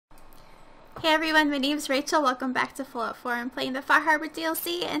Hey everyone, my name is Rachel. Welcome back to Fallout 4. I'm playing the Far Harbor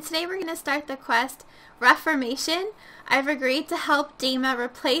DLC, and today we're going to start the quest Reformation. I've agreed to help Dima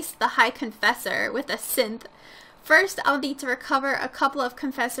replace the High Confessor with a synth. First, I'll need to recover a couple of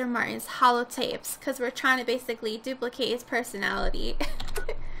Confessor Martin's holotapes, because we're trying to basically duplicate his personality.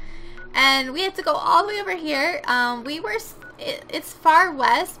 And we had to go all the way over here. It's far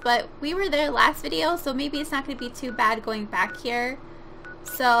west, but we were there last video, so maybe it's not going to be too bad going back here.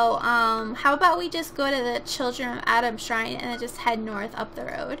 So, how about we just go to the Children of Adam Shrine and then just head north up the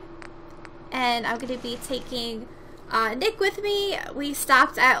road. And I'm going to be taking Nick with me. We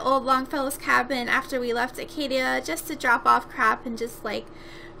stopped at Old Longfellow's cabin after we left Acadia just to drop off crap and just like,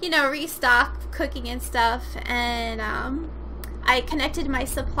 you know, restock cooking and stuff. And I connected my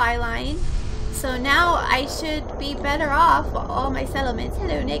supply line. So now I should be better off with all my settlements.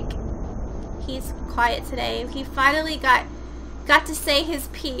 Hello, Nick. He's quiet today. He finally got to say his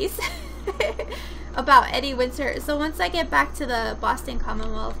piece about Eddie Winter. So once I get back to the Boston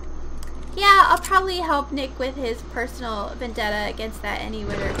Commonwealth, yeah, I'll probably help Nick with his personal vendetta against that Eddie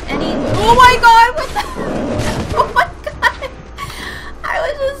Winter. Oh my god, what the? Oh my god. I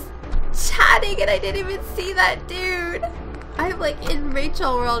was just chatting and I didn't even see that dude. I'm like in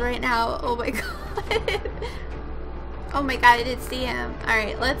Rachel world right now. Oh my god. Oh my god, I didn't see him.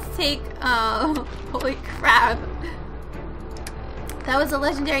 Alright, let's take, holy crap. That was a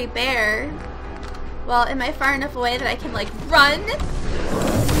legendary bear. Well, am I far enough away that I can, like, run?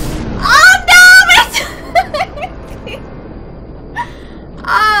 Oh, no!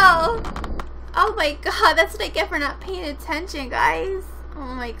 Oh my god, that's what I get for not paying attention, guys.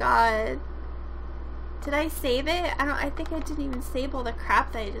 Oh my god. Did I save it? I think I didn't even save all the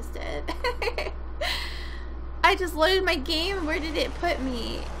crap that I just did. I just loaded my game. Where did it put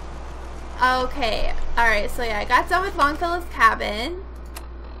me? Okay, alright, so yeah, I got done with Longfellow's cabin.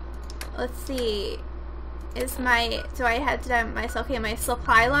 Let's see. Did I have to do myself? Okay, my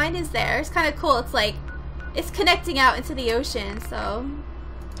supply line is there. It's kind of cool. It's like, it's connecting out into the ocean, so.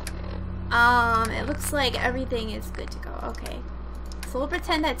 It looks like everything is good to go. Okay. So we'll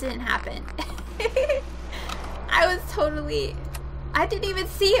pretend that didn't happen. I didn't even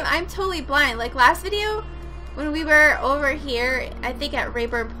see him. I'm totally blind. Like last video, when we were over here, I think at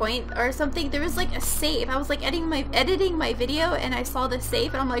Rayburn Point or something, there was like a save. I was like editing my video and I saw the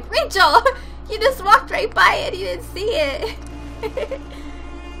save and I'm like, Rachel, you just walked right by it. You didn't see it.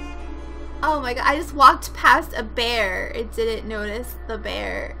 Oh my god, I just walked past a bear and didn't notice the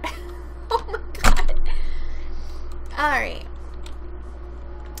bear. Oh my god. Alright.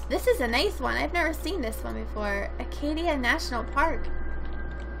 This is a nice one. I've never seen this one before. Acadia National Park.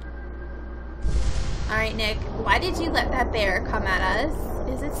 Alright, Nick, why did you let that bear come at us?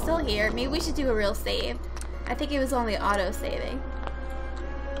 Is it still here? Maybe we should do a real save. I think it was only auto-saving.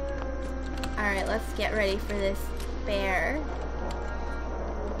 Alright, let's get ready for this bear.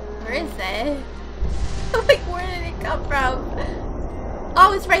 Where is it? Like, where did it come from?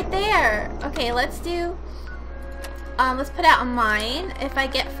 Oh, it's right there! Okay, let's put out a mine. If I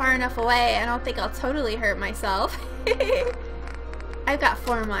get far enough away, I don't think I'll totally hurt myself. I've got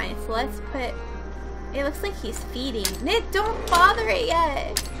 4 mines, so let's put... It looks like he's feeding. Nick, don't bother it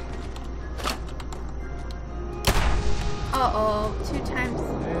yet. Uh-oh, 2 times.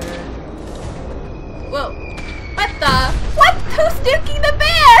 Whoa. What the? What? Who's nuking the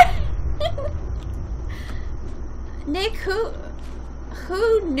bear? Nick, who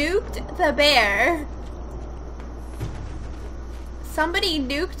nuked the bear? Somebody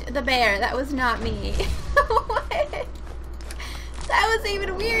nuked the bear. That was not me. What? That was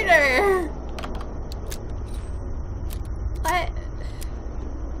even weirder. What?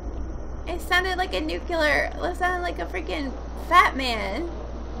 It sounded like a it sounded like a freaking fat man.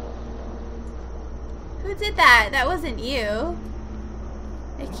 Who did that? That wasn't you.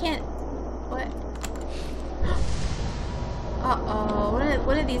 I can't, what? Uh-oh,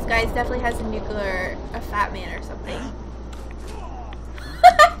 one of these guys definitely has a fat man or something.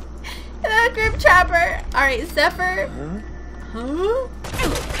 That group trapper. Alright, Zephyr. Huh?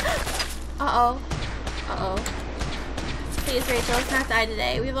 Uh-oh. Uh-oh. Please, Rachel, let's not die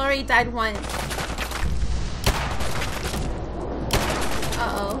today. We've already died once.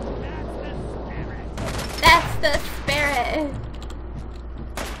 Uh-oh. That's the spirit.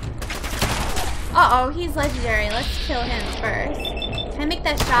 Uh-oh, he's legendary. Let's kill him first. Can I make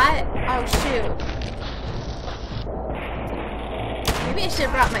that shot? Oh, shoot. Maybe I should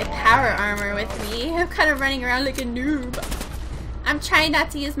have brought my power armor with me. I'm kind of running around like a noob. I'm trying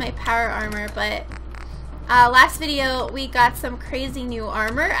not to use my power armor, but last video we got some crazy new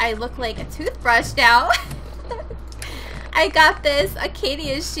armor. I look like a toothbrush now. I got this.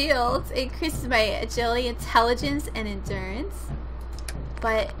 Acadia shield increases my agility, intelligence, and endurance.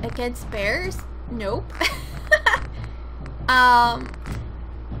 But against bears? Nope.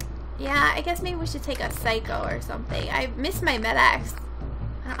 Yeah, I guess maybe we should take a psycho or something. I missed my med-axe.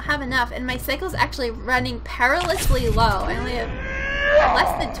 I don't have enough, and my cycle's actually running perilously low. I only have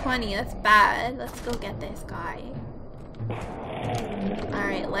less than 20. That's bad. Let's go get this guy.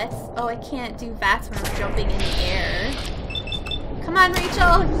 Alright, let's... Oh, I can't do VATS when I'm jumping in the air. Come on,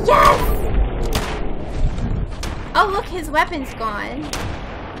 Rachel! Yes! Oh, look, his weapon's gone.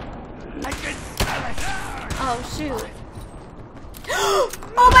 I can smell it. Oh, shoot.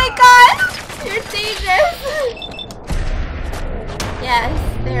 Oh my god! You're dangerous!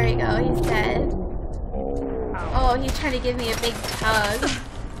 Yes, there we go, he's dead. Oh, he's trying to give me a big hug.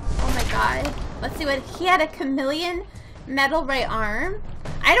 Oh my god. Let's see what... He had a chameleon metal right arm.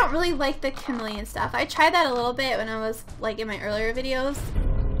 I don't really like the chameleon stuff. I tried that a little bit when I was, like, in my earlier videos.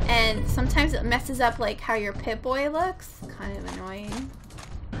 And sometimes it messes up, like, how your Pip-Boy looks. Kind of annoying.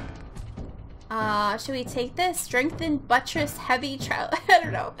 Should we take this? Strengthened buttress heavy trout. I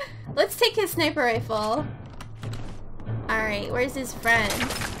don't know. Let's take his sniper rifle. Alright, where's his friend?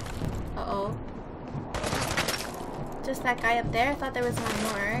 Uh-oh. Just that guy up there? I thought there was one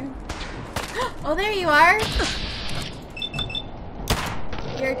more. Oh, there you are!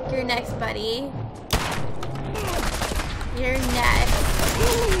 You're next, buddy. You're next.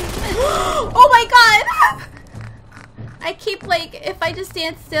 Oh my god! I keep, like, if I just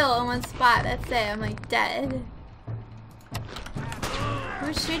stand still in one spot, that's it. I'm, like, dead.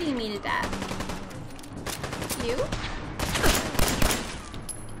 Who's shooting me to death? You?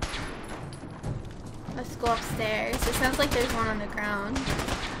 Let's go upstairs. It sounds like there's one on the ground.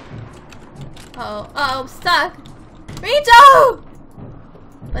 Uh-oh. Uh-oh, I'm stuck! Rachel!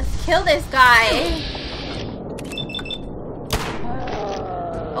 Let's kill this guy.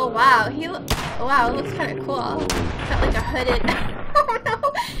 Oh, wow. Wow, it looks kind of cool. Got like a hooded... Oh no!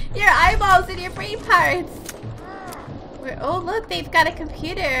 Your eyeballs and your brain parts! Oh look, they've got a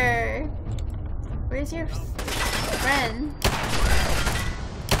computer! Where's your friend?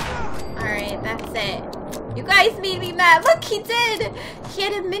 Alright, that's it. You guys made me mad! Look, he did! He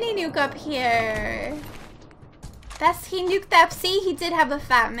had a mini nuke up here! He nuked that. See, he did have a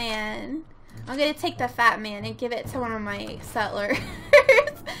fat man. I'm gonna take the fat man and give it to one of my settlers.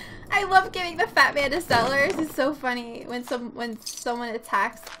 I love giving the fat man to settlers. It's so funny when someone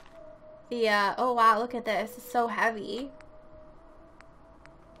attacks the oh wow, look at this. It's so heavy.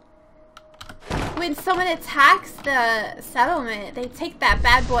 When someone attacks the settlement, they take that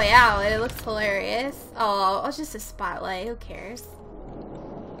bad boy out and it looks hilarious. Oh, it's just a spotlight. Who cares?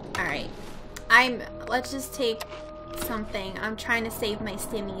 Alright. Let's just take something. I'm trying to save my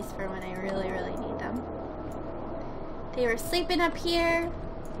stimmies for when I really, really need them. They were sleeping up here.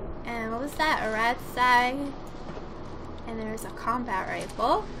 And what was that? A rat sag. And there's a combat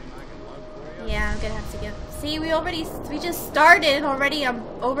rifle. Yeah, I'm gonna have to give... See, we just started already. I'm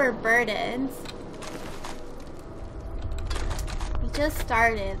overburdened. We just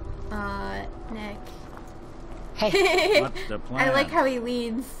started, Nick. Hey, what's the plan? I like how he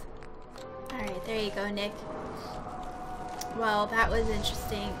leans. Alright, there you go, Nick. Well, that was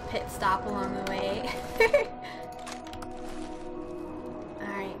interesting. Pit stop along the way.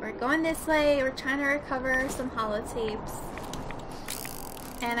 Alright, we're going this way. We're trying to recover some holotapes.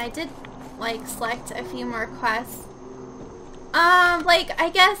 And I did, like, select a few more quests. Like,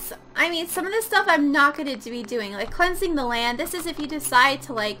 I mean, some of this stuff I'm not going to be doing. Like, cleansing the land. This is if you decide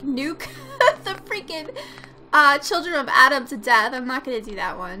to, like, nuke the freaking, children of Adam to death. I'm not going to do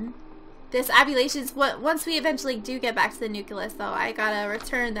that one. This abulations, once we eventually do get back to the nucleus, though, I gotta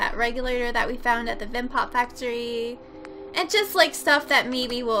return that regulator that we found at the Vimpop factory. And just, like, stuff that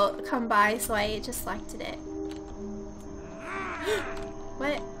maybe will come by, so I just selected it.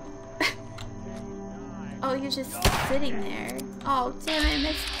 What? Oh, you're just sitting there. Oh, damn it, I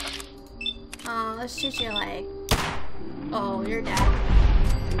missed. Oh, let's shoot your leg. Oh, you're dead.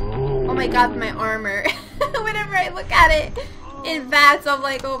 Oh my god, my armor. Whenever I look at it in VATS, I'm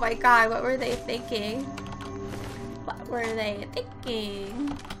like, oh my god, what were they thinking? What were they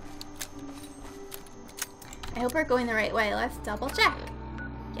thinking? I hope we're going the right way. Let's double check.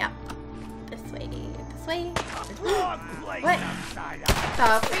 Yep. This way. This way. What?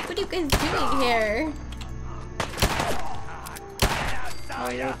 The freak? What are you guys doing here? Oh,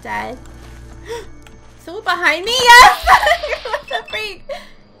 you're dead. Someone behind me? Yes! What the freak?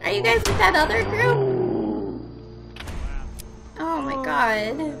 Are you guys with that other group? Oh my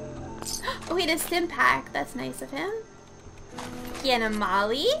god. Oh, he had a stim pack. That's nice of him. He had a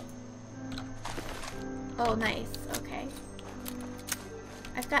molly. Oh, nice. Okay.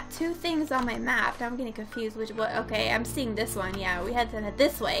 I've got two things on my map. Now I'm getting confused which what. Okay, I'm seeing this one. Yeah, we had to head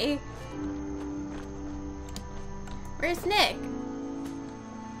this way. Where's Nick?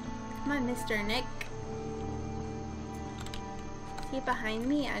 Come on, Mr. Nick. Is he behind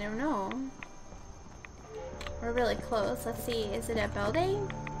me? I don't know. We're really close. Let's see. Is it a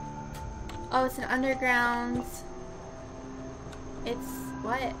building? Oh, it's an underground. It's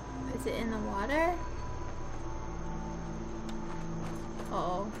what? Is it in the water?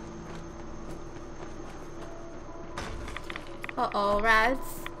 Uh-oh. Uh-oh, Rads.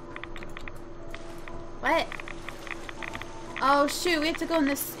 What? Oh, shoot. We have to go in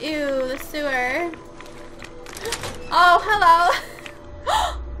the sewer. Oh, hello.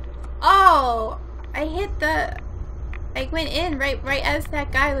 Oh, I hit the... I went in right as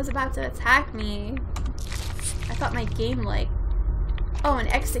that guy was about to attack me. I thought my game, like... Oh, an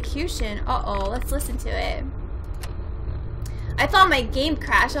execution. Uh-oh, let's listen to it. I thought my game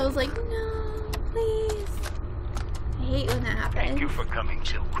crashed. I was like, no, please. I hate when that happens. Thank you for coming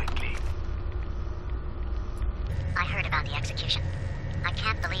so quickly. I heard about the execution. I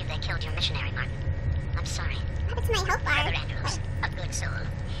can't believe they killed your missionary, Martin. I'm sorry. It's my hope bar. Brother Andrews, a good soul.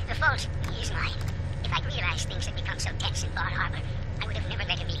 The fault is mine. If I'd realized things had become so tense in Bar Harbor, I would have never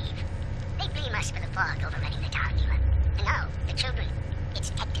let him leave. They blame us for the fog overrunning the town, Eva. And now, the children,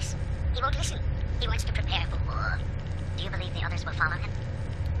 it's Texas. He won't listen. He wants to prepare for war. Do you believe the others will follow him?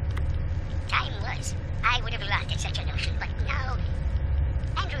 Time was. I would have laughed at such a notion, but now...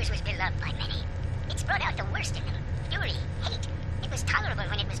 Andrews was beloved by many. It's brought out the worst in them. Fury, hate. It was tolerable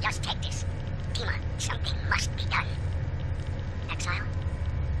when it was just Texas. Dima, something must be done. Exile?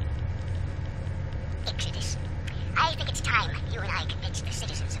 Exodus. I think it's time you and I convince the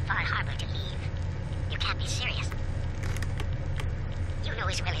citizens of Far Harbor to leave. You can't be serious. You know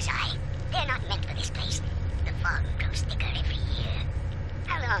as well as I, they're not meant for this place. The fog grows thicker every year.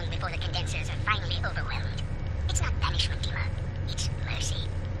 How long before the condensers are finally overwhelmed? It's not banishment, Dima. It's mercy.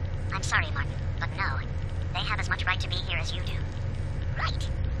 I'm sorry, Martin, but no. They have as much right to be here as you do. Right.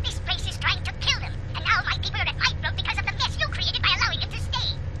 This place is trying to kill them, and now my people are at my throat because of the mess you created by allowing them to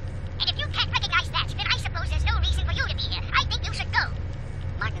stay. And if you can't recognize that, then I suppose there's no reason for you to be here. I think you should go.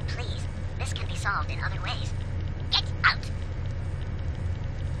 Martin, please. This can be solved in other ways. Get out!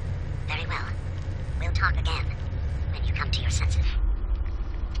 Very well. We'll talk again when you come to your senses.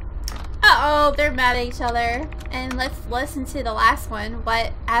 Uh-oh, they're mad at each other. And let's listen to the last one,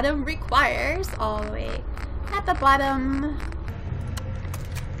 what Adam requires, all the way at the bottom.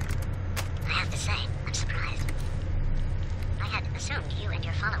 I have to say, I'm surprised. I had assumed you and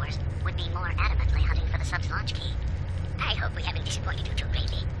your followers would be more adamantly hunting for the sub's launch key. I hope we haven't disappointed you too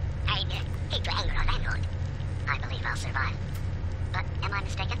greatly. I'd hate to anger our landlord. I believe I'll survive. But am I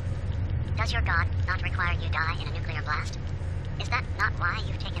mistaken? Does your god not require you die in a nuclear blast? Is that not why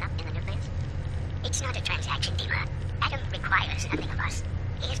you've taken up in the nucleus? It's not a transaction, Dima. Adam requires nothing of us.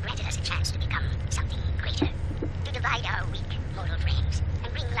 He has granted us a chance to become something greater. To divide our weak mortal frames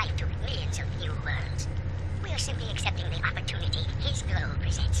and bring life to millions of new worlds. We are simply accepting the opportunity his glow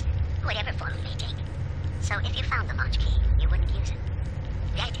presents, whatever form it may take. So if you found the launch key, you wouldn't use it.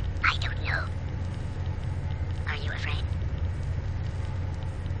 That, I don't know. Are you afraid?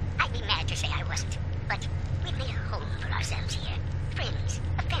 I'd be mad to say I wasn't, but we've made a home for ourselves here. Friends,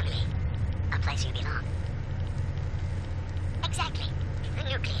 a family, a place you belong. Exactly. The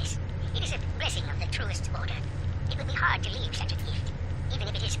nucleus. It is a blessing of the truest order. It would be hard to leave such a gift, even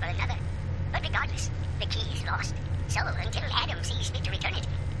if it is for another. But regardless, the key is lost. So until Adam sees fit to return it,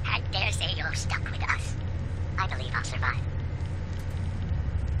 I dare say you're stuck with us. I believe I'll survive.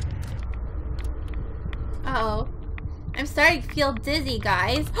 Uh-oh. I'm starting to feel dizzy,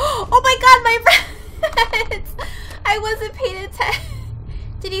 guys. Oh my god, my rads! I wasn't paying attention.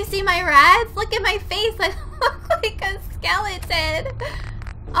 Did you see my rads? Look at my face. I look like a skeleton.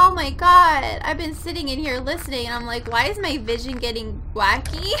 Oh my god. I've been sitting in here listening and I'm like, why is my vision getting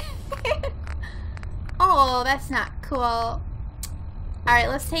wacky? Oh, that's not cool. Alright,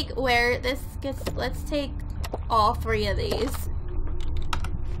 let's take where this gets. Let's take all three of these.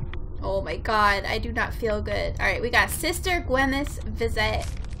 Oh my god, I do not feel good. Alright, we got Sister Gwyneth's visit.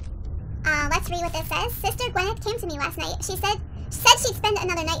 Let's read what this says. Sister Gwyneth came to me last night. She said she'd spend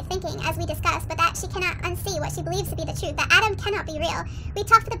another night thinking, as we discussed, but that she cannot unsee what she believes to be the truth, that Adam cannot be real. We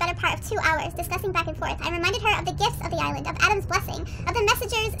talked for the better part of 2 hours, discussing back and forth. I reminded her of the gifts of the island, of Adam's blessing, of the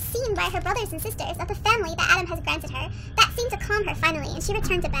messengers seen by her brothers and sisters, of the family that Adam has granted her. That seemed to calm her finally, and she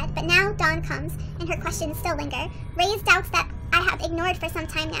returned to bed, but now dawn comes, and her questions still linger. Raised doubts that I have ignored for some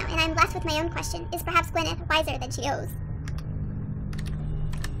time now, and I'm left with my own question. Is perhaps Gwyneth wiser than she owes?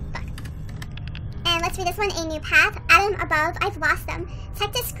 And let's read this one. A new path. Adam above, I've lost them.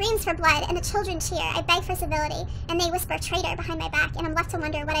 Tectus screams for blood, and the children cheer. I beg for civility, and they whisper traitor behind my back, and I'm left to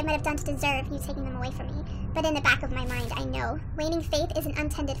wonder what I might have done to deserve you taking them away from me. But in the back of my mind, I know. Waning faith is an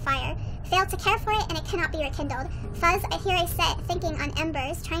untended fire. Failed to care for it, and it cannot be rekindled. Fuzz, here I sit, thinking on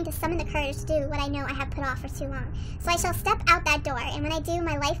embers, trying to summon the courage to do what I know I have put off for too long. So I shall step out that door, and when I do,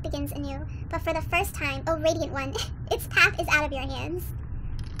 my life begins anew. But for the first time, oh Radiant One, its path is out of your hands.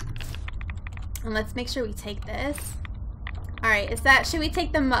 And let's make sure we take this. Alright, should we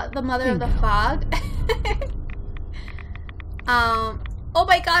take the Mother of the Fog? Oh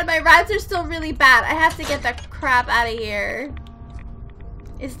my god, my rats are still really bad. I have to get the crap out of here.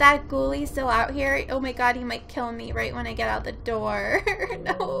 Is that ghoulie still out here? Oh my god, he might kill me right when I get out the door.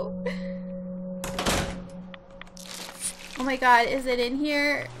 No. Oh my god, is it in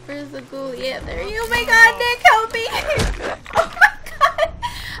here? Where's the ghoulie? Yeah, there you. Oh my god, Nick, help me! Oh my god!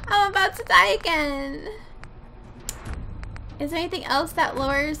 I'm about to die again. Is there anything else that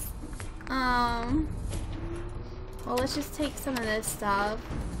lowers? Well, let's just take some of this stuff.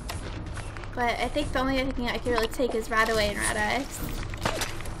 But I think the only other thing I can really take is Radaway and Radax.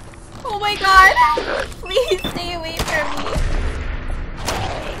 Oh my god! Please stay away from me.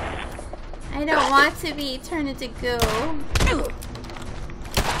 I don't want to be turned into goo.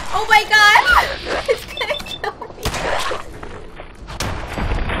 Oh my god! It's gonna kill me.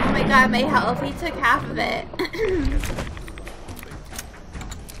 Oh my god, my health. He took half of it.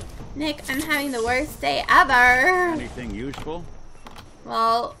 Nick, I'm having the worst day ever. Anything useful?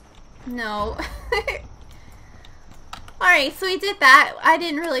 Well, no. Alright, so we did that. I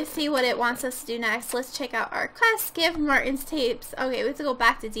didn't really see what it wants us to do next. Let's check out our quest. Give Martin's tapes. Okay, we have to go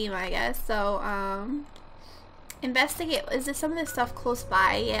back to Dima, I guess. So, investigate. Is there some of this stuff close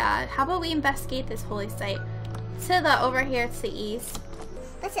by? Yeah. How about we investigate this holy site? To over here to the east.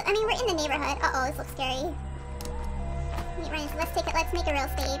 I mean, we're in the neighborhood. Uh-oh, this looks scary. Let's make a real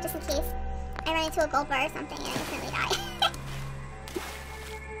save, just in case I run into a gold bar or something and I instantly die.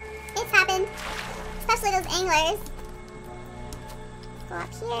 It's happened. Especially those anglers. Go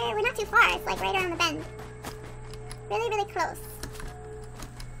up here. We're not too far. It's like right around the bend. Really, really close.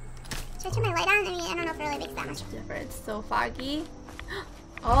 Should I turn my light on? I mean, I don't know if it really makes that much difference. It's so foggy.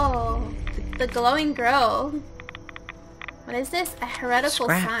 Oh, the glowing grove. What is this? A heretical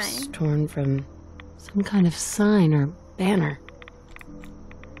Scraps sign. Torn from some kind of sign or banner.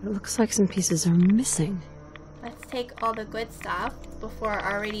 It looks like some pieces are missing. Let's take all the good stuff before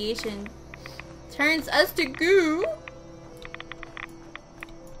our radiation turns us to goo.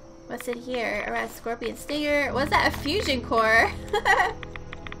 What's in here? A red scorpion stinger. Was that a fusion core?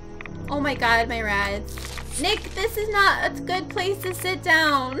 Oh my god, my rads. Nick, this is not a good place to sit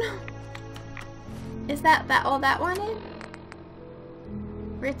down. Is that all that wanted?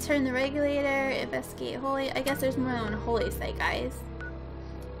 Return the regulator, investigate holy. I guess there's more than one holy site, guys.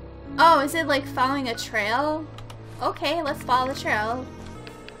 Oh, is it like following a trail? Okay, let's follow the trail.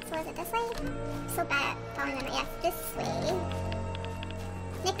 So is it this way? I'm so bad at following them. Yes, this way.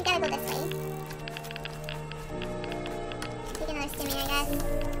 Nick, we gotta go this way. Take another stimmy, I guess.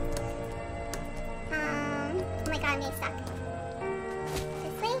 Oh my god, I'm getting stuck.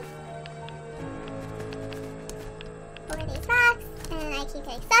 This way? Over these rocks. And I keep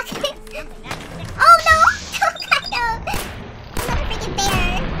getting stuck. Oh no! Oh god, no! Another freaking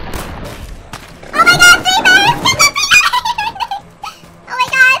bear! Oh my god, 3 bears! Oh my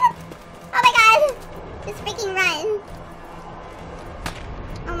god! Oh my god! Just freaking run.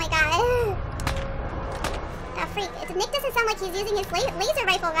 Oh my god. That freak. Nick doesn't sound like he's using his laser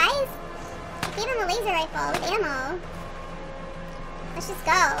rifle, guys. I gave him a laser rifle with ammo. Let's just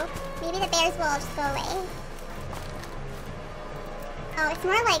go. Maybe the bears will just go away. Oh, it's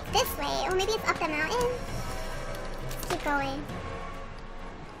more like this way. Or maybe it's up the mountain. Let's keep going.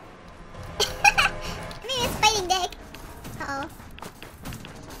 Maybe it's fighting Dick. Uh-oh.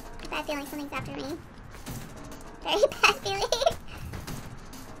 Bad feeling something's after me. Very bad feeling.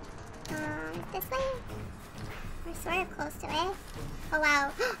 This way? We're sort of close to it. Oh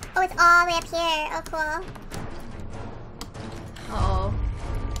wow. Oh, it's all the way up here. Oh, cool. Uh-oh.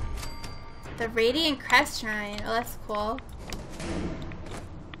 The Radiant Crest Shrine. Oh, that's cool.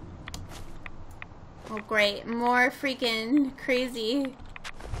 Oh, great. More freaking crazy.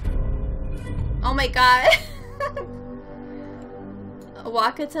 Oh my god.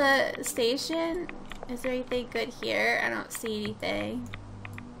 Wakata Station? Is there anything good here? I don't see anything.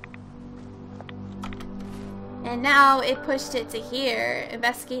 And now it pushed it to here.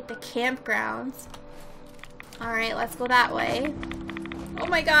 Investigate the campgrounds. Alright, let's go that way. Oh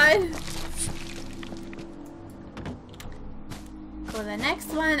my god. Well, the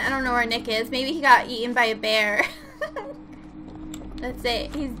next one, I don't know where Nick is. Maybe he got eaten by a bear. That's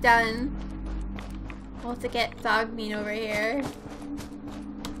it. He's done. We'll have to get dog meat over here.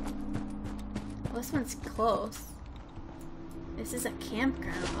 Well, this one's close. This is a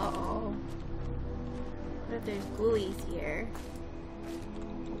campground. Uh-oh. What if there's ghoulies here?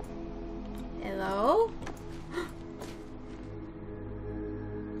 Hello?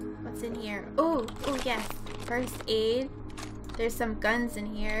 What's in here? Oh, oh yes. First aid. There's some guns in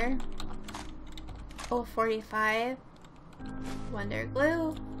here. Oh, 45. Wonder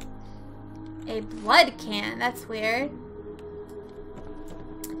glue. A blood can. That's weird.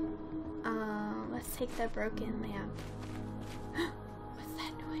 Let's take the broken lamp. What's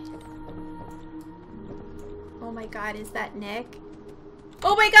that noise? Oh my god, is that Nick?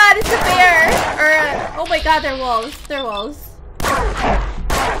 Oh my god, it's a bear! Or, oh my god, they're wolves. They're wolves. Uh-oh.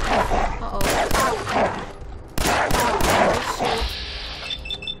 Oh, shoot.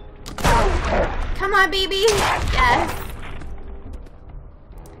 Come on, baby! Yes.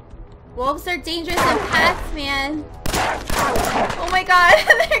 Wolves are dangerous in packs, man. Oh my god,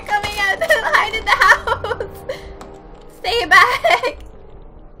 they're coming out to hide in the house! Stay back!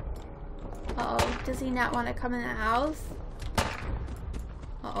 Uh-oh, does he not want to come in the house?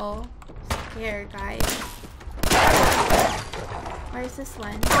 Uh-oh. Scared, guys. Where's this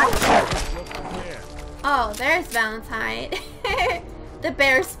one? Oh, there's Valentine. The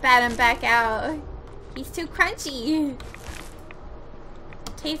bear spat him back out. He's too crunchy.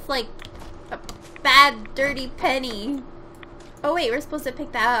 Tastes like a bad, dirty penny. Oh wait, we're supposed to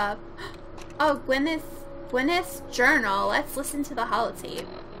pick that up. Oh, Gwyneth's journal. Let's listen to the holotape.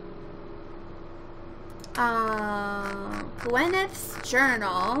 Gwyneth's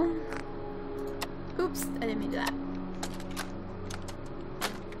journal. Oops, I didn't mean to do that.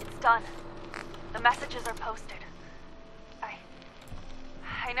 It's done. The messages are posted.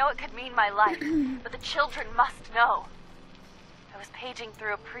 I know it could mean my life, but the children must know. I was paging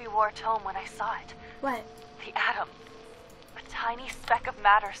through a pre-war tome when I saw it. What? The atom. A tiny speck of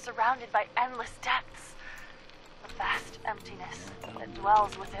matter surrounded by endless depths. A vast emptiness that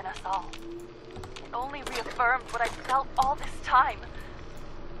dwells within us all. It only reaffirmed what I felt all this time.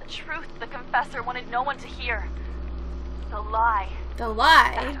 The truth the confessor wanted no one to hear. The lie. The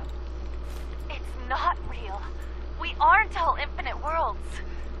lie? Atom. It's not real. We aren't all infinite worlds.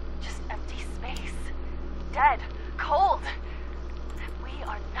 Just empty space. Dead. Cold. We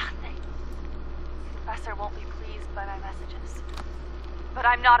are nothing. The professor won't be pleased by my messages. But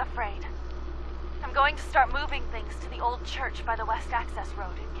I'm not afraid. I'm going to start moving things to the old church by the West Access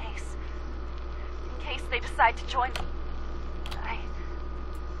Road in case they decide to join me.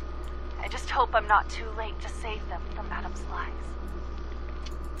 I just hope I'm not too late to save them from Adam's lies.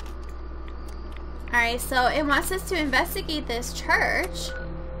 Alright, so it wants us to investigate this church.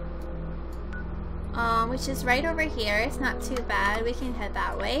 Which is right over here. It's not too bad. We can head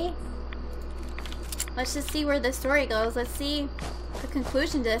that way. Let's just see where the story goes. Let's see the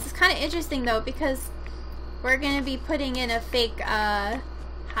conclusion to this. It's kind of interesting though, because we're going to be putting in a fake, Hi,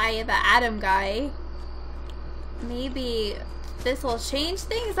 the Adam guy. Maybe this will change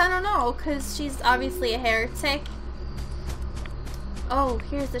things? I don't know, because she's obviously a heretic. Oh,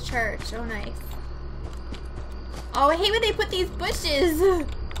 here's the church. Oh, nice. Oh, I hate when they put these bushes.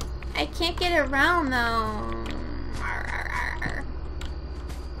 I can't get around though.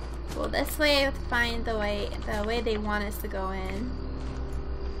 Well, this way I have to find the way they want us to go in.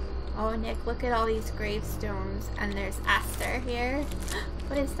 Oh, Nick, look at all these gravestones. And there's Aster here.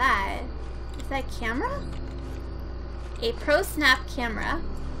 What is that? Is that a camera? A Pro Snap camera.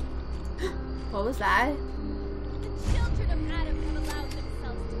 What was that? The children of Adam have allowed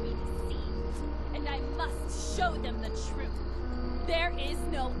themselves to be deceived, and I must show them the truth. There is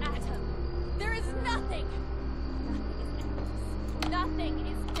no atom. There is nothing. Nothing is endless. Nothing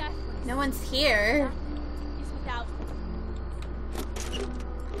is deathless. No one's here. Nothing is without.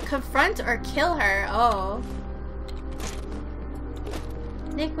 Confront or kill her. Oh.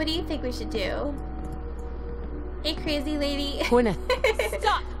 Nick, what do you think we should do? Hey, crazy lady. Gwyneth.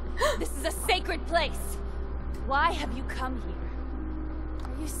 Stop! This is a sacred place. Why have you come here?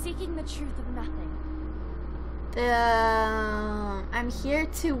 Are you seeking the truth of nothing? I'm here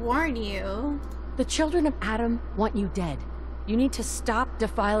to warn you. The children of Adam want you dead. You need to stop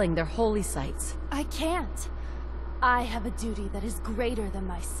defiling their holy sites. I can't. I have a duty that is greater than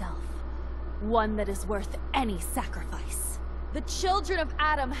myself. One that is worth any sacrifice. The children of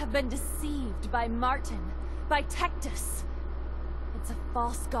Adam have been deceived by Martin, by Tectus. It's a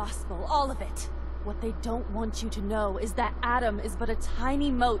false gospel, all of it. What they don't want you to know is that Adam is but a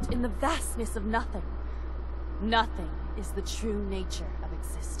tiny mote in the vastness of nothing. Nothing is the true nature of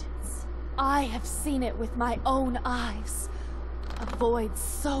existence. I have seen it with my own eyes. A void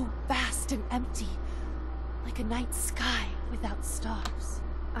so vast and empty, like a night sky without stars.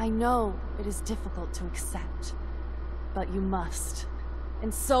 I know it is difficult to accept, but you must.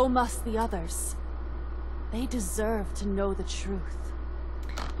 And so must the others. They deserve to know the truth.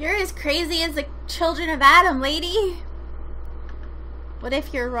 You're as crazy as the children of Adam, lady. What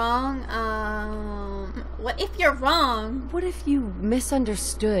if you're wrong? What if you're wrong? What if you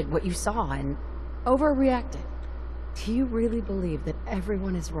misunderstood what you saw and overreacted? Do you really believe that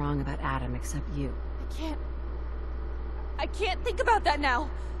everyone is wrong about Adam except you? I can't think about that now.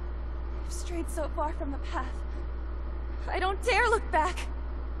 I've strayed so far from the path. I don't dare look back.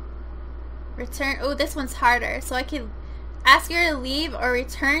 Return. Oh, this one's harder. So I could ask her to leave or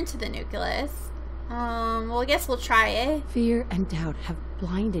return to the nucleus. Well, I guess we'll try it. Fear and doubt have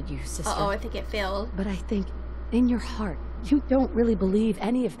blinded you, sister. Uh-oh, I think it failed. But I think, in your heart, you don't really believe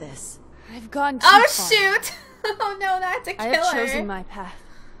any of this. I've gone too far. far. Shoot! Oh no, that's a killer. I have chosen my path.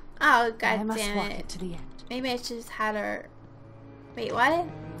 Oh, god I must damn walk it. it to the end. Maybe I should just had her... Wait, what?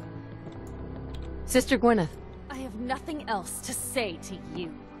 Sister Gwyneth. I have nothing else to say to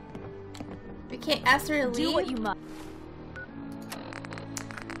you. We can't ask her to leave? Do what you must.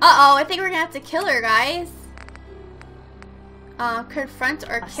 Uh-oh, I think we're gonna have to kill her, guys. Confront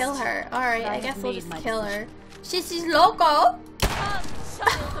or kill her. Alright, I guess we'll just kill her. She's loco! Oh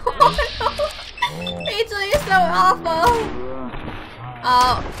no! Rachel, you're so awful!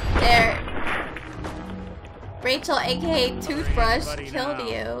 Oh, there. Rachel, aka Toothbrush, killed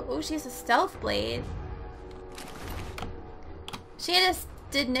you. Oh, she's a stealth blade. She just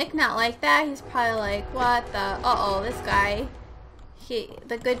did Nick not like that? He's probably like, what the? Uh-oh, this guy.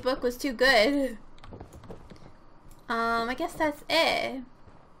 The good book was too good. I guess that's it.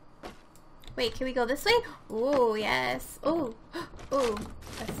 Wait, can we go this way? Oh, yes. Oh, oh.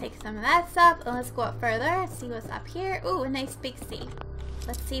 Let's take some of that stuff and let's go up further. See what's up here. Oh, a nice big safe.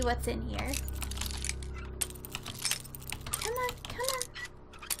 Let's see what's in here. Come on, come on.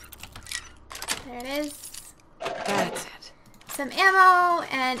 There it is. That's it. Some ammo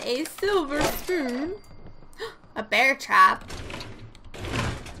and a silver spoon. A bear trap.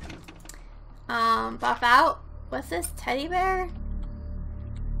 Buff out. What's this? Teddy bear?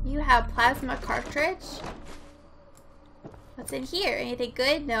 You have plasma cartridge? What's in here? Anything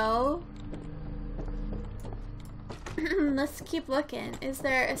good? No. Let's keep looking. Is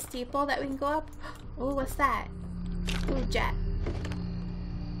there a steeple that we can go up? Oh, what's that? Ooh, jet.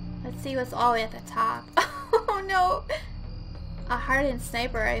 Let's see what's all the way at the top. Oh no! A hardened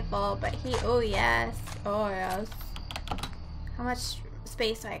sniper rifle, but oh yes. Oh yes. How much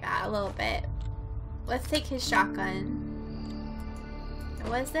space do I got? A little bit. Let's take his shotgun.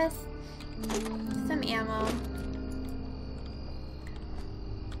 What is this? Some ammo.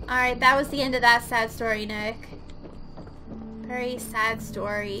 Alright, that was the end of that sad story, Nick. Very sad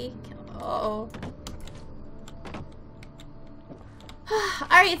story. Uh-oh.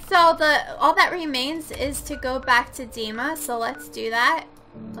 Alright, so all that remains is to go back to Dima, so let's do that.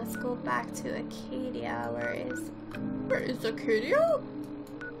 Let's go back to Acadia. Where is Acadia?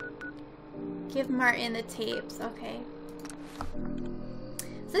 Give Martin the tapes. Okay.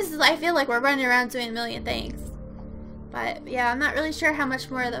 So this is, I feel like we're running around doing a million things. But yeah, I'm not really sure how much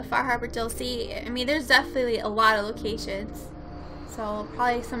more of the Far Harbor DLC. I mean, there's definitely a lot of locations. So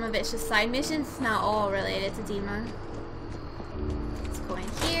probably some of it's just side missions, not all related to Dima. Let's go in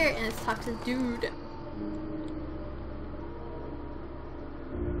here and let's talk to the dude.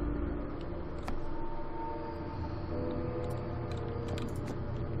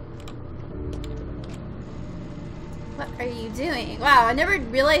 What are you doing? Wow, I never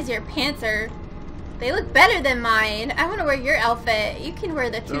realized your pants are... They look better than mine. I want to wear your outfit. You can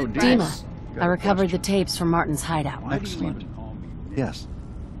wear the toothbrush. Dima, I recovered the tapes from Martin's hideout. Excellent. Yes.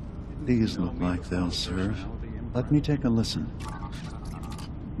 These look like they'll serve. Let me take a listen.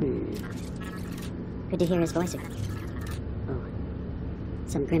 Good to hear his voice again. Oh,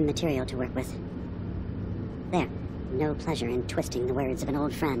 some grim material to work with. There. No pleasure in twisting the words of an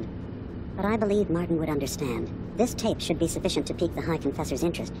old friend. But I believe Martin would understand. This tape should be sufficient to pique the High Confessor's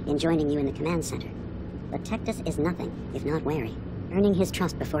interest in joining you in the command center. But Tectus is nothing, if not wary. Earning his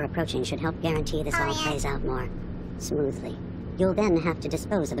trust before approaching should help guarantee this all plays out more smoothly. You'll then have to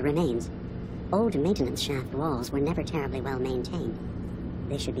dispose of the remains. Old maintenance shaft walls were never terribly well maintained.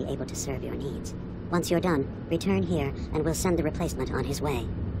 They should be able to serve your needs. Once you're done, return here and we'll send the replacement on his way.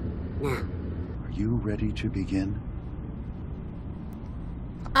 Now. Are you ready to begin?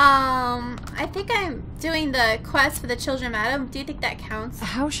 I think I'm doing the quest for the children of Adam. Do you think that counts?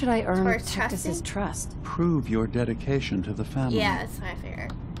 How should I earn Towards Tectus's trusting? trust? Prove your dedication to the family. Yeah, that's what I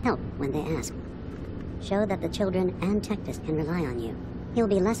figured. Help when they ask. Show that the children and Tectus can rely on you. He'll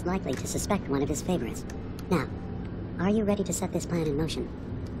be less likely to suspect one of his favorites. Now, are you ready to set this plan in motion?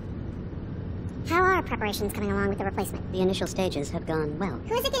 How are preparations coming along with the replacement? The initial stages have gone well,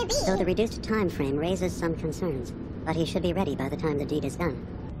 Who is it gonna be? though the reduced time frame raises some concerns. But he should be ready by the time the deed is done.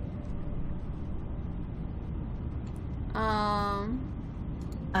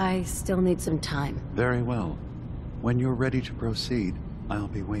 I still need some time. Very well. When you're ready to proceed, I'll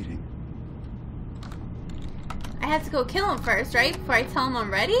be waiting. I have to go kill him first, right? Before I tell him I'm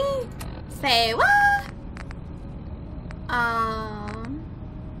ready? Say what?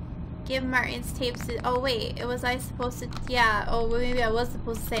 Give Martin's tapes to... Oh, wait. Was I supposed to... Yeah. Oh, maybe I was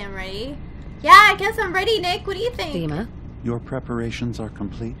supposed to say I'm ready. Yeah, I guess I'm ready, Nick. What do you think? Dima? Your preparations are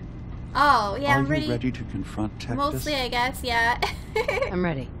complete? Oh, yeah, I'm Are ready. you ready to confront Tectus? Mostly, I guess, yeah. I'm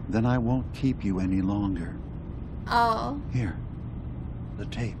ready. Then I won't keep you any longer. Oh. Here. The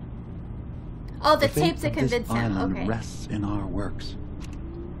tape. Oh, the fate tape to of convince this him. island Okay. rests in our works.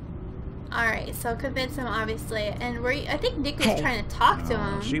 Alright, so convince him, obviously. And I think Nick was Hey. trying to talk to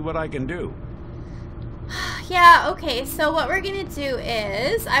him. See what I can do. Yeah, okay, so what we're gonna do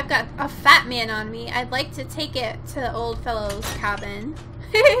is, I've got a fat man on me. I'd like to take it to the old fellow's cabin.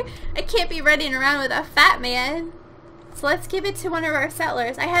 I can't be running around with a fat man. So let's give it to one of our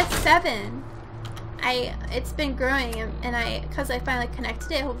settlers. I had 7. It's been growing, and because I finally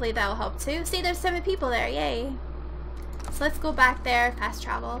connected it, hopefully that'll help too. See, there's 7 people there, yay. So let's go back there, fast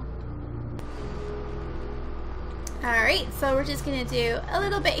travel. Alright, so we're just gonna do a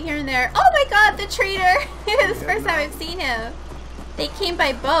little bit here and there. Oh my god, the trader! This is the first time I've seen him. They came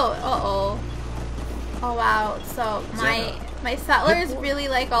by boat. Uh-oh. Oh wow, so my settlers really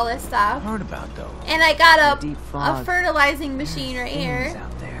like all this stuff. Heard about those. And I got Deep a fog. fertilizing machine right here. Things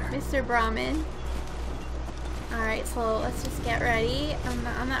out there. Mr. Brahmin. Alright, so let's just get ready.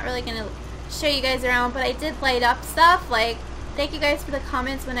 I'm not really gonna show you guys around, but I did light up stuff. Like, thank you guys for the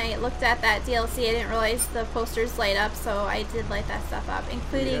comments when I looked at that DLC. I didn't realize the posters light up, so I did light that stuff up,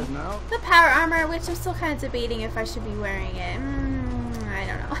 including the power armor, which I'm still kind of debating if I should be wearing it. I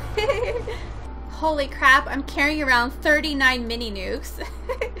don't know. Holy crap, I'm carrying around 39 mini nukes.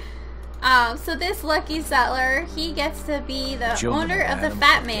 So this lucky settler, he gets to be the owner of the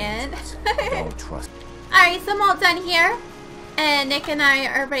fat man. Don't trust. Alright, so I'm all done here. And Nick and I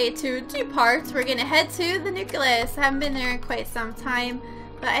are ready to depart. We're gonna head to the nucleus. I haven't been there in quite some time.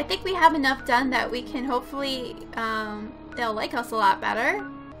 But I think we have enough done that we can hopefully, they'll like us a lot better.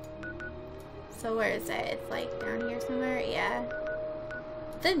 So where is it? It's like down here somewhere? Yeah.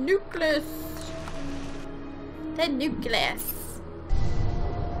 The nucleus. The nucleus.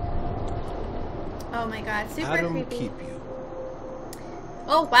 Oh my god, super creepy. Keep you.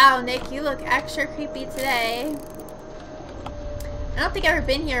 Oh wow, Nick, you look extra creepy today. I don't think I've ever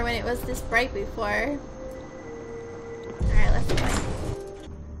been here when it was this bright before. Alright, let's play.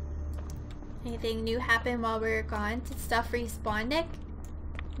 Anything new happen while we were gone? Did stuff respawn, Nick?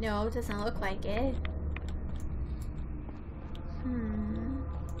 No, it doesn't look like it.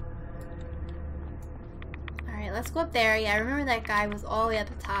 Alright, let's go up there. Yeah, I remember that guy was all the way at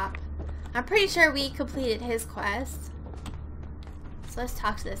the top. I'm pretty sure we completed his quest. So let's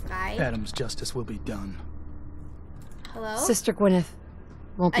talk to this guy. Adam's justice will be done. Hello? Sister Gwyneth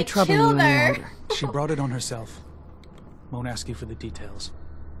won't be I troubling you killed any her. longer. She brought it on herself. Won't ask you for the details.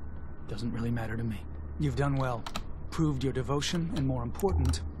 Doesn't really matter to me. You've done well. Proved your devotion, and more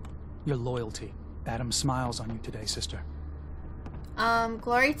important, your loyalty. Adam smiles on you today, sister.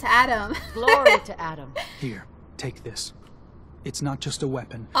 Glory to Adam. Glory to Adam. Here, take this. It's not just a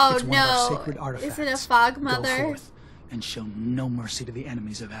weapon. Oh it's one of our no. sacred artifacts. Is it a fog Go mother? forth and show no mercy to the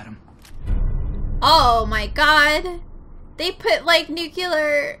enemies of Adam. Oh my god. They put like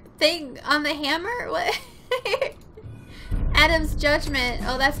nuclear thing on the hammer? What? Adam's judgment.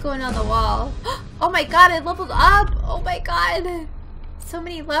 Oh, that's going on the wall. Oh my god, it leveled up. Oh my god. So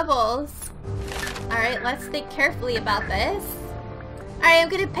many levels. Alright, let's think carefully about this. Alright, I'm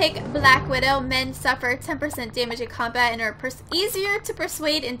gonna pick Black Widow. Men suffer 10% damage in combat and are easier to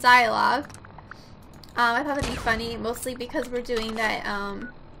persuade in dialogue. I thought that'd be funny, mostly because we're doing that,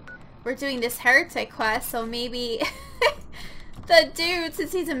 we're doing this heretic quest, so maybe the dude,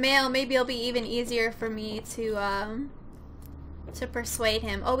 since he's a male, maybe it'll be even easier for me to persuade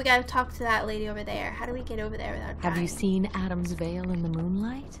him. Oh, we gotta talk to that lady over there. How do we get over there without Have dying? you seen Adam's veil in the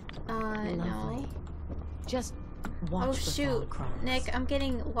moonlight? No. Lovely. Just watch Oh the shoot, fall crawls. Nick, I'm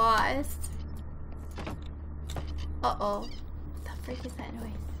getting lost. Uh-oh. What the frick is that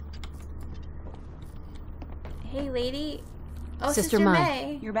noise? Hey, lady. Oh, Sister Sister Mai.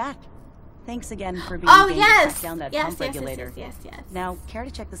 May. You're back. Thanks again for being Oh, game to yes. track down that Yes, pump yes, regulator. yes. Now, care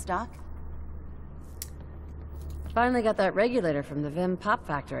to check the stock? Finally got that regulator from the Vim Pop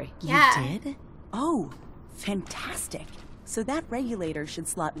Factory. Yeah. You did? Oh, fantastic. So that regulator should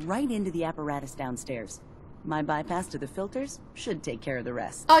slot right into the apparatus downstairs. My bypass to the filters should take care of the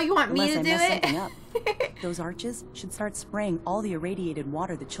rest. Oh, you want Unless me to I do mess it? something up. Those arches should start spraying all the irradiated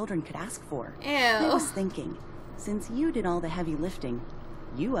water the children could ask for. Ew. I was thinking, since you did all the heavy lifting,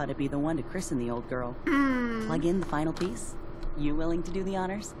 you ought to be the one to christen the old girl. Plug in the final piece. You willing to do the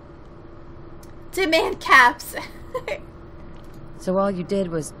honors? Demand caps. So all you did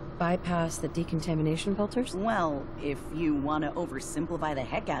was bypass the decontamination filters? Well, if you want to oversimplify the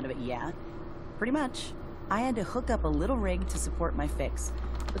heck out of it, yeah. Pretty much. I had to hook up a little rig to support my fix.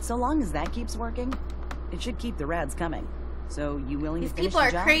 But so long as that keeps working, it should keep the rads coming. So you willing These to finish people the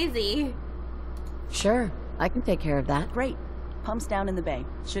are job? crazy. Sure, I can take care of that. Great. Pumps down in the bay.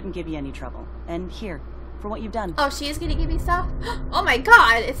 Shouldn't give you any trouble. And here, for what you've done. Oh, she is gonna give me stuff? Oh my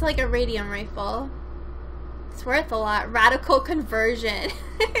god, it's like a radium rifle. It's worth a lot. Radical conversion.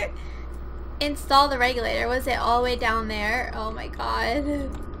 Install the regulator. Was it all the way down there? Oh my god.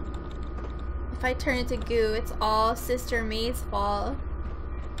 If I turn into goo, it's all Sister May's fault.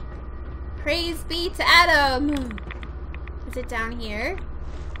 Praise be to Adam. Is it down here?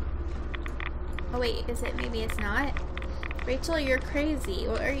 Oh wait, is it? Maybe it's not. Rachel, you're crazy.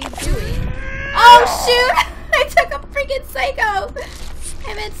 What are you doing? Oh shoot! I took a freaking psycho!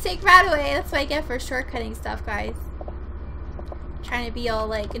 I meant to take Radaway. That's what I get for shortcutting stuff, guys. Trying to be all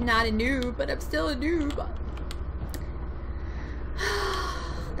like, not a noob, but I'm still a noob.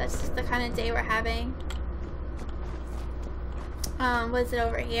 That's just the kind of day we're having. Was it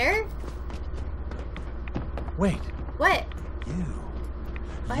over here? Wait, What?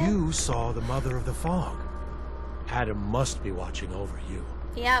 What? you saw the Mother of the Fog. Adam must be watching over you.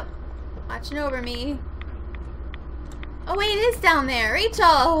 Yep. Watching over me. Oh wait, it is down there.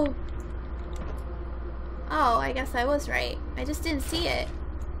 Rachel! Oh, I guess I was right. I just didn't see it.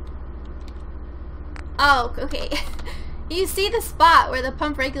 Oh, okay. You see the spot where the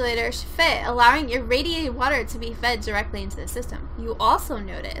pump regulator should fit, allowing irradiated water to be fed directly into the system. You also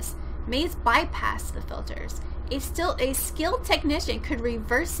notice May's bypassed the filters. A skilled technician could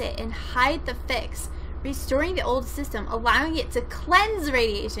reverse it and hide the fix, restoring the old system, allowing it to cleanse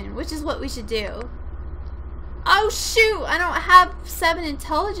radiation, which is what we should do. Oh shoot! I don't have 7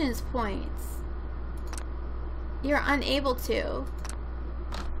 intelligence points. You're unable to.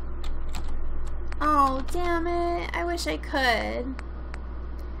 Oh, damn it. I wish I could.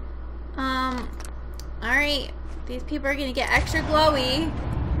 Alright. These people are gonna get extra glowy.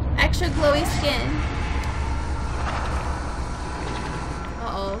 Extra glowy skin.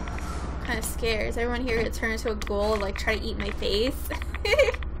 Uh-oh. Kind of scares. Everyone here gonna turn into a ghoul and like try to eat my face.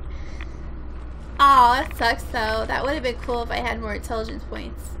 Aw, that sucks though. That would have been cool if I had more intelligence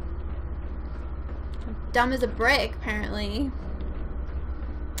points. I'm dumb as a brick, apparently.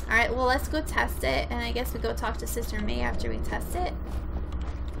 Alright, well let's go test it, and I guess we go talk to Sister May after we test it.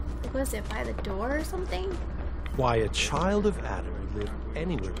 Like, was it by the door or something? Why a child of Adam would live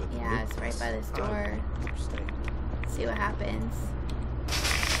anywhere but Yeah, it's right by this door. Let's see what happens.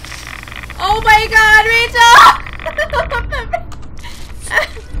 Oh my god, Rachel!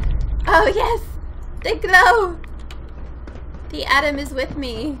 Oh yes! The glow! The Adam is with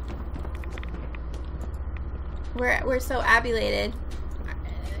me. We're so abulated.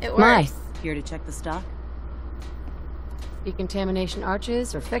 It Mai. works. Here to check the stock? Decontamination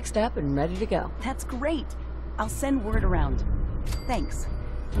arches are fixed up and ready to go. That's great. I'll send word around. Thanks.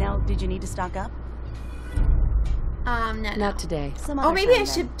 Now, did you need to stock up? No. Not today. Some Oh, other maybe I time,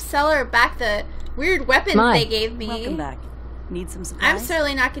 should then. sell her back the weird weapons Mai. they gave me. Welcome back. Need some supplies? I'm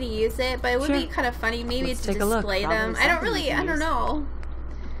certainly not going to use it, but it would Sure. be kind of funny maybe Let's to take a look. display them. Probably I don't something really, you can I don't use. know.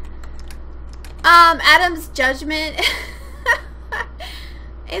 Adam's judgment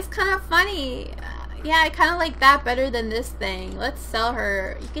is kind of funny. Yeah, I kind of like that better than this thing. Let's sell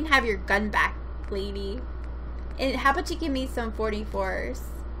her. You can have your gun back, lady. And how about you give me some 44s?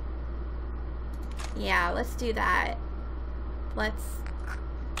 Yeah, let's do that. Let's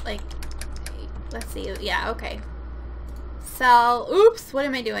see. Yeah, okay. Sell. Oops, what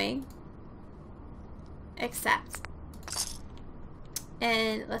am I doing? Accept.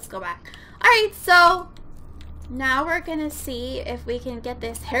 And let's go back. Alright, so now we're gonna see if we can get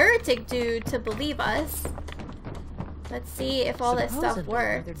this heretic dude to believe us. Let's see if all this stuff Supposedly,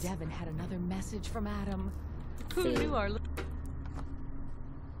 works. Brother Devin had another message from Adam. See. Who knew our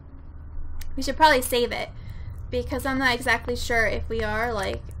We should probably save it. because I'm not exactly sure if we are,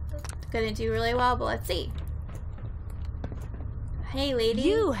 like, gonna do really well, but let's see. Hey, lady.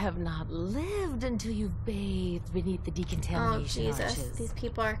 You have not lived until you've bathed beneath the Oh, decontamination Jesus. arches. These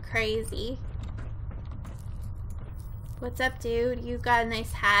people are crazy. What's up, dude? You got a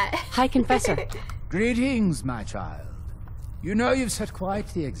nice hat. Hi, Confessor. Greetings, my child. You know you've set quite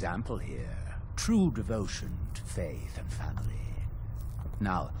the example here. True devotion to faith and family.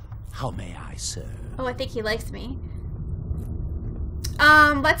 Now, how may I serve? Oh, I think he likes me.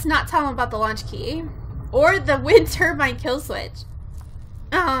 Let's not tell him about the launch key. Or the wind turbine kill switch.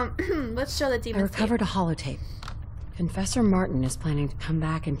 Let's show the I demon. recovered a holotape. Confessor Martin is planning to come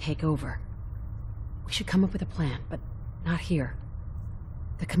back and take over. We should come up with a plan, but not here.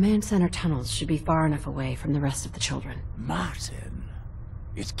 The command center tunnels should be far enough away from the rest of the children. Martin,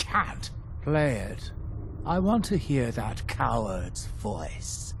 it can't. Play it. I want to hear that coward's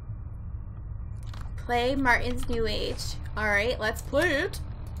voice. Play Martin's New Age. Alright, let's play it.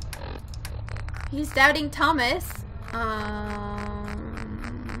 He's doubting Thomas.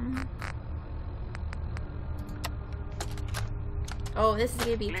 Oh, this is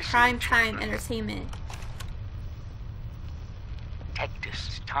gonna be prime time entertainment.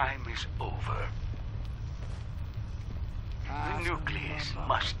 Tectus, time is over. The nucleus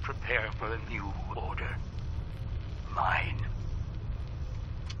must prepare for a new order. Mine.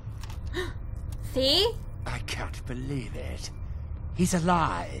 See? I can't believe it. He's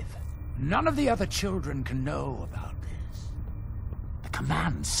alive. None of the other children can know about this. The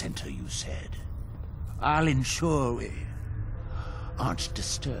command center, you said. I'll ensure we aren't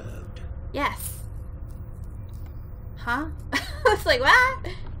disturbed. Yes. Huh? I was like, what?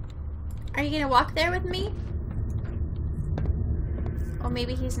 Are you gonna walk there with me? Oh,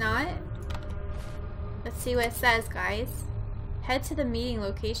 maybe he's not. Let's see what it says, guys. Head to the meeting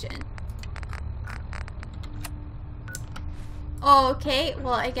location. Oh, okay.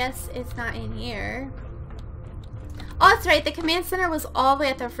 Well, I guess it's not in here. Oh, that's right. The command center was all the way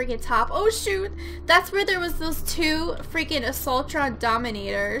at the freaking top. Oh, shoot. That's where there was those two freaking Assaultron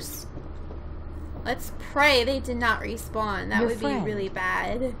Dominators. Let's pray they did not respawn. That would be really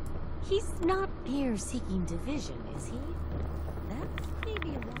bad. He's not here seeking division, is he? That's maybe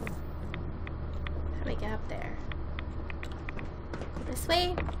a little... How do I get up there? This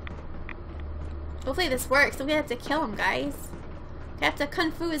way? Hopefully this works. We're gonna have to kill him, guys. We have to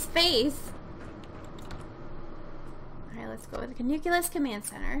kung fu his face. Alright, let's go with the Nucleus Command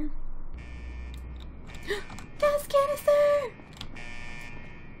Center. Gas canister!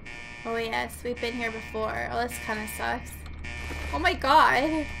 Oh yes, we've been here before. Oh, this kind of sucks. Oh my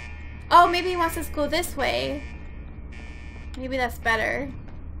god. Oh, maybe he wants us to go this way. Maybe that's better.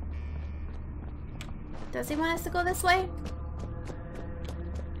 Does he want us to go this way?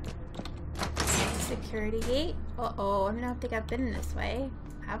 Security gate. Uh-oh, I don't think I've been in this way.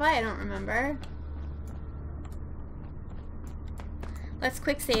 Have I? I don't remember. Let's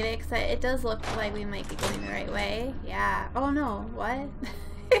quick save it, because it does look like we might be going the right way. Yeah. Oh no, what?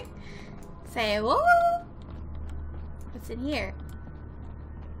 Say, whoa! What's in here?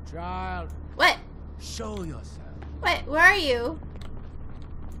 Child. What? Show yourself. What? Where are you?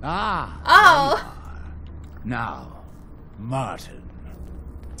 Ah. Oh! Now, Martin,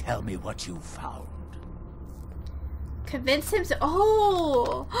 tell me what you found. Convince him to...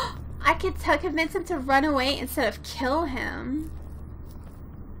 Oh! I could convince him to run away instead of kill him.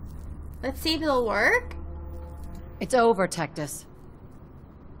 Let's see if it'll work. It's over, Tectus.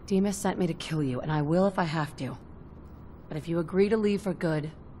 Demas sent me to kill you, and I will if I have to. But if you agree to leave for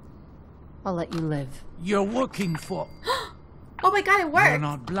good, I'll let you live. You're working for... Oh my god, it worked! You're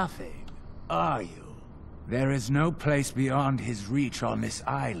not bluffing, are you? There is no place beyond his reach on this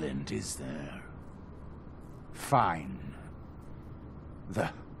island, is there? Fine.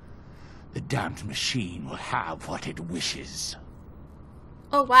 The damned machine will have what it wishes.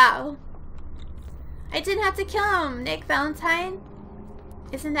 Oh wow. I didn't have to kill him, Nick Valentine.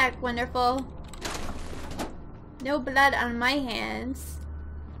 Isn't that wonderful? No blood on my hands.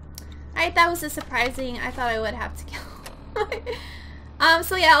 Alright, that was a surprising. I thought I would have to kill him.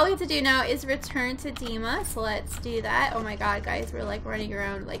 So yeah, all we have to do now is return to Dima. So let's do that. Oh my god, guys, we're like running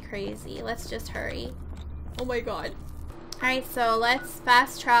around like crazy. Let's just hurry. Oh my god. Alright, so let's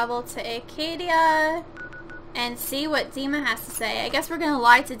fast travel to Acadia and see what Dima has to say. I guess we're gonna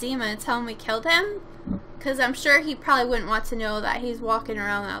lie to Dima and tell him we killed him. Because I'm sure he probably wouldn't want to know that he's walking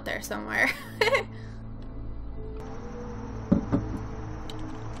around out there somewhere.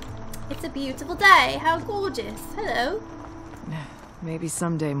 It's a beautiful day. How gorgeous. Hello. Maybe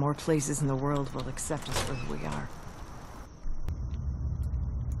someday more places in the world will accept us for who we are.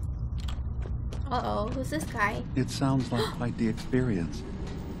 Uh-oh, who's this guy? It sounds like quite the experience.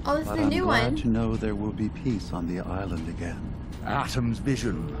 Oh, this is But the I'm new glad one. to know there will be peace on the island again. Atom's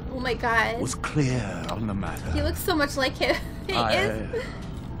vision Oh my god. was clear on the matter. He looks so much like him. He is.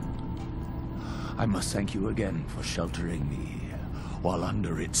 I must thank you again for sheltering me while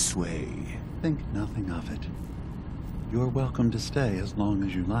under its sway. Think nothing of it. You're welcome to stay as long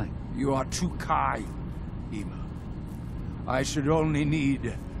as you like. You are too kind, Ema. I should only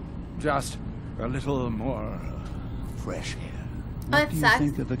need just a little more fresh air. What do you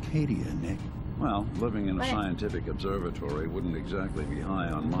think of Acadia, Nick? Well, living in a What? scientific observatory wouldn't exactly be high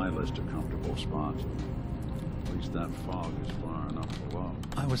on my list of comfortable spots. At least that fog is far enough below.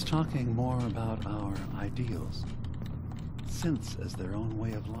 I was talking more about our ideals. Synths as their own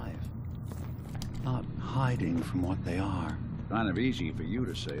way of life. Not hiding from what they are. Kind of easy for you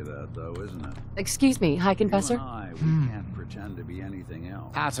to say that, though, isn't it? Excuse me, High Confessor? You and we can't pretend to be anything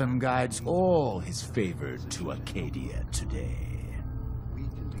else. Atom guides all his favored to Acadia today. We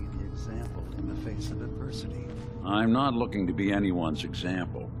can be the example in the face of adversity. I'm not looking to be anyone's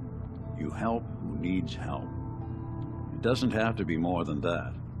example. You help who needs help. It doesn't have to be more than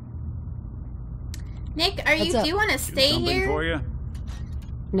that. Nick, do you want to stay Something here? for you?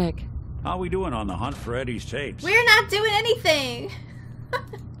 Nick. How we doing on the hunt for Eddie's tapes? We're not doing anything.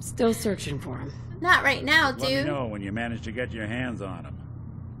 Still searching for him. Not right now, dude. Let me know when you manage to get your hands on him.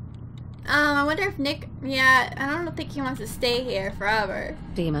 I wonder if Nick, yeah, I don't think he wants to stay here forever.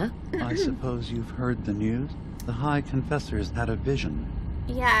 Dima? I suppose you've heard the news? The High Confessor's had a vision.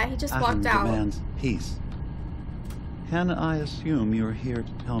 Yeah, he just Atom walked out. demands peace. Can I assume you're here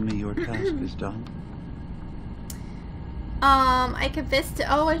to tell me your task is done? I confessed to,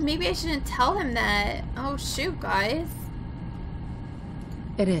 oh, maybe I shouldn't tell him that. Oh, shoot, guys.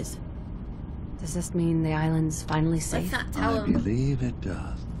 It is. Does this mean the island's finally safe? Let's not tell I him. believe it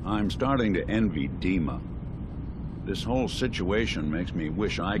does. I'm starting to envy Dima. This whole situation makes me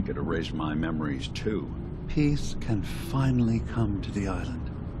wish I could erase my memories too. Peace can finally come to the island.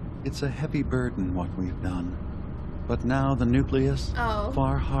 It's a heavy burden what we've done. But now the nucleus,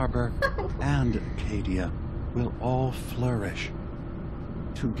 Far Harbor, and Acadia will all flourish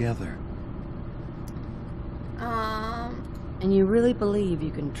together. And you really believe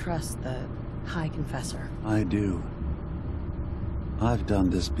you can trust the High Confessor? I do. I've done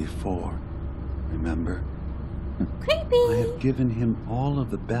this before, remember? Creepy! I have given him all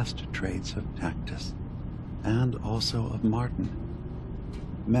of the best traits of Tactus, and also of Martin.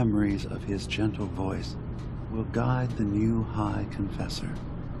 Memories of his gentle voice will guide the new High Confessor.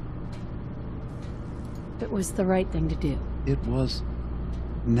 It was the right thing to do. It was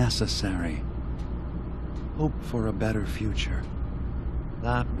necessary. Hope for a better future.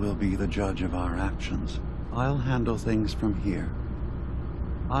 That will be the judge of our actions. I'll handle things from here.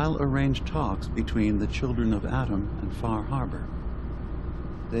 I'll arrange talks between the children of Atom and Far Harbor.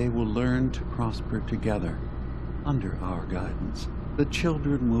 They will learn to prosper together under our guidance. The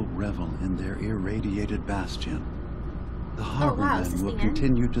children will revel in their irradiated bastion. The Harbormen will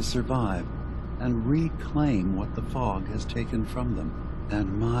continue to survive and reclaim what the fog has taken from them.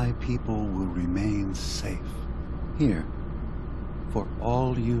 And my people will remain safe. Here, for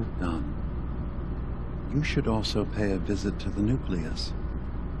all you've done. You should also pay a visit to the nucleus.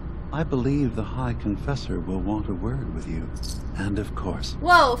 I believe the High Confessor will want a word with you. And of course, whoa,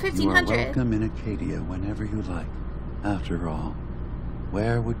 you are 1500. welcome in Acadia whenever you like. After all,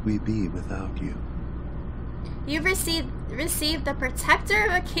 where would we be without you? You've received the Protector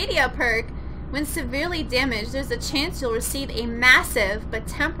of Acadia perk. When severely damaged, there's a chance you'll receive a massive but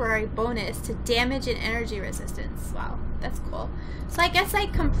temporary bonus to damage and energy resistance. Wow, that's cool. So I guess I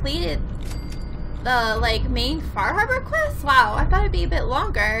completed the main Far Harbor quest? Wow, I thought it'd be a bit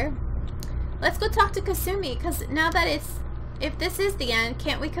longer. Let's go talk to Kasumi, because now that if this is the end,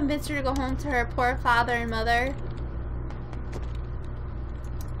 can't we convince her to go home to her poor father and mother?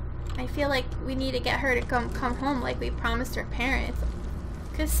 I feel like we need to get her to come home like we promised her parents.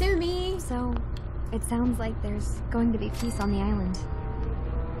 Kasumi! So, it sounds like there's going to be peace on the island.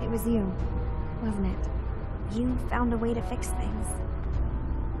 It was you, wasn't it? You found a way to fix things.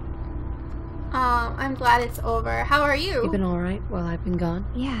 I'm glad it's over. How are you? You been alright while I've been gone?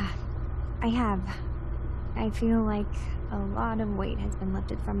 Yeah, I have. I feel like a lot of weight has been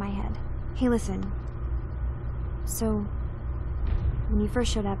lifted from my head. Hey, listen. So, when you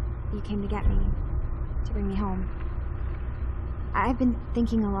first showed up, you came to get me, to bring me home. I've been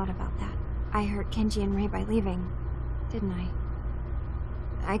thinking a lot about that. I hurt Kenji and Ray by leaving, didn't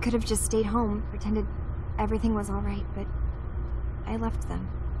I? I could have just stayed home, pretended everything was alright, but I left them.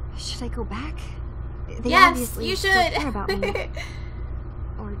 Should I go back? They yes, obviously you still should. care about me.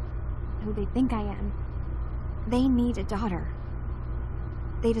 Or who they think I am. They need a daughter.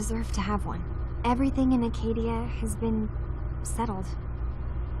 They deserve to have one. Everything in Acadia has been settled.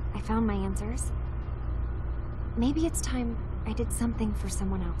 I found my answers. Maybe it's time I did something for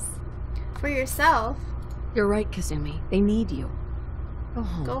someone else. For yourself? You're right, Kazumi. They need you. Go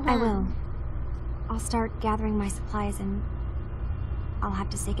home. Go home. I will. I'll start gathering my supplies and I'll have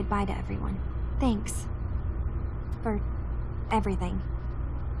to say goodbye to everyone. Thanks. For everything.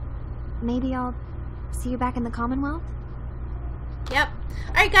 Maybe I'll see you back in the Commonwealth? Yep.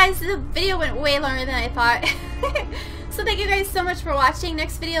 Alright guys, the video went way longer than I thought. So thank you guys so much for watching.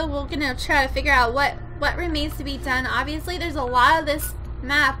 Next video we're gonna try to figure out what remains to be done. Obviously there's a lot of this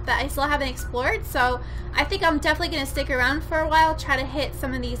map that I still haven't explored, so I think I'm definitely gonna stick around for a while, try to hit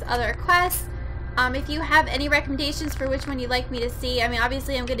some of these other quests. If you have any recommendations for which one you'd like me to see, I mean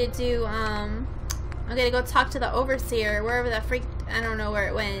obviously I'm gonna do I'm gonna go talk to the overseer, wherever that freak, I don't know where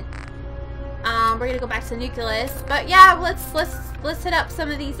it went. We're gonna go back to Nucleus, but yeah, let's hit up some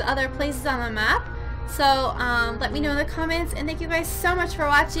of these other places on the map. So let me know in the comments, and thank you guys so much for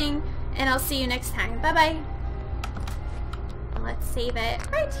watching, and I'll see you next time. Bye bye. Let's save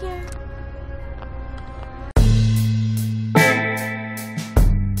it right here.